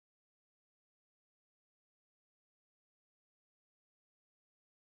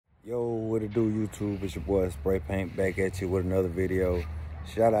Yo, what it do, YouTube? It's your boy Spray Paint back at you with another video.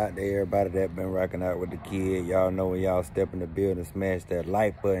 Shout out to everybody that been rocking out with the kid. Y'all know when y'all step in the building, smash that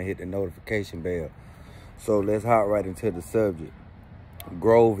like button, hit the notification bell. So let's hop right into the subject.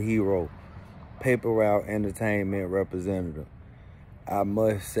 Grove Hero, Paper Route Entertainment representative. I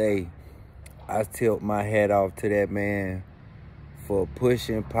must say, I tilt my hat off to that man for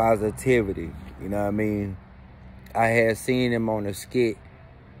pushing positivity. You know what I mean? I had seen him on a skit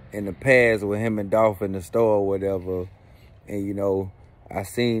in the past with him and Dolph in the store or whatever. And, you know, I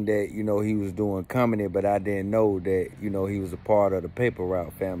seen that, you know, he was doing comedy, but I didn't know that, you know, he was a part of the Paper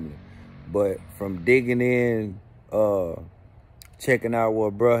Route family. But from digging in, checking out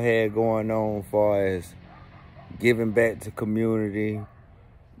what bro had going on as far as giving back to community,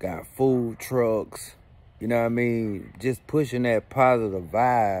 got food trucks, you know what I mean? Just pushing that positive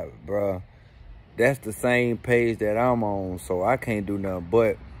vibe, bro. That's the same page that I'm on, so I can't do nothing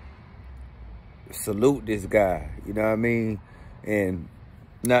but salute this guy, you know what I mean? And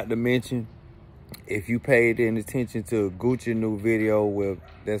not to mention, if you paid any attention to Gucci new video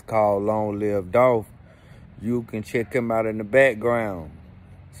that's called Long Live Dolph, you can check him out in the background.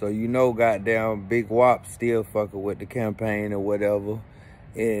 So you know goddamn Big Wop still fucking with the campaign or whatever.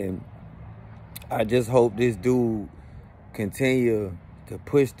 And I just hope this dude continue to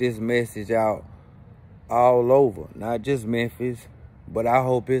push this message out all over, not just Memphis, but I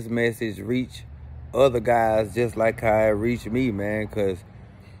hope his message reach other guys just like how it reached me, man, because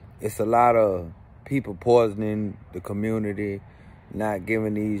it's a lot of people poisoning the community, not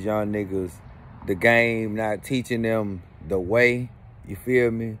giving these young niggas the game, not teaching them the way, you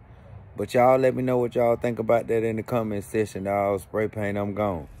feel me? But y'all let me know what y'all think about that in the comment section, dawg. Spray Paint, I'm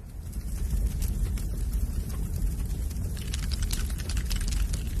gone.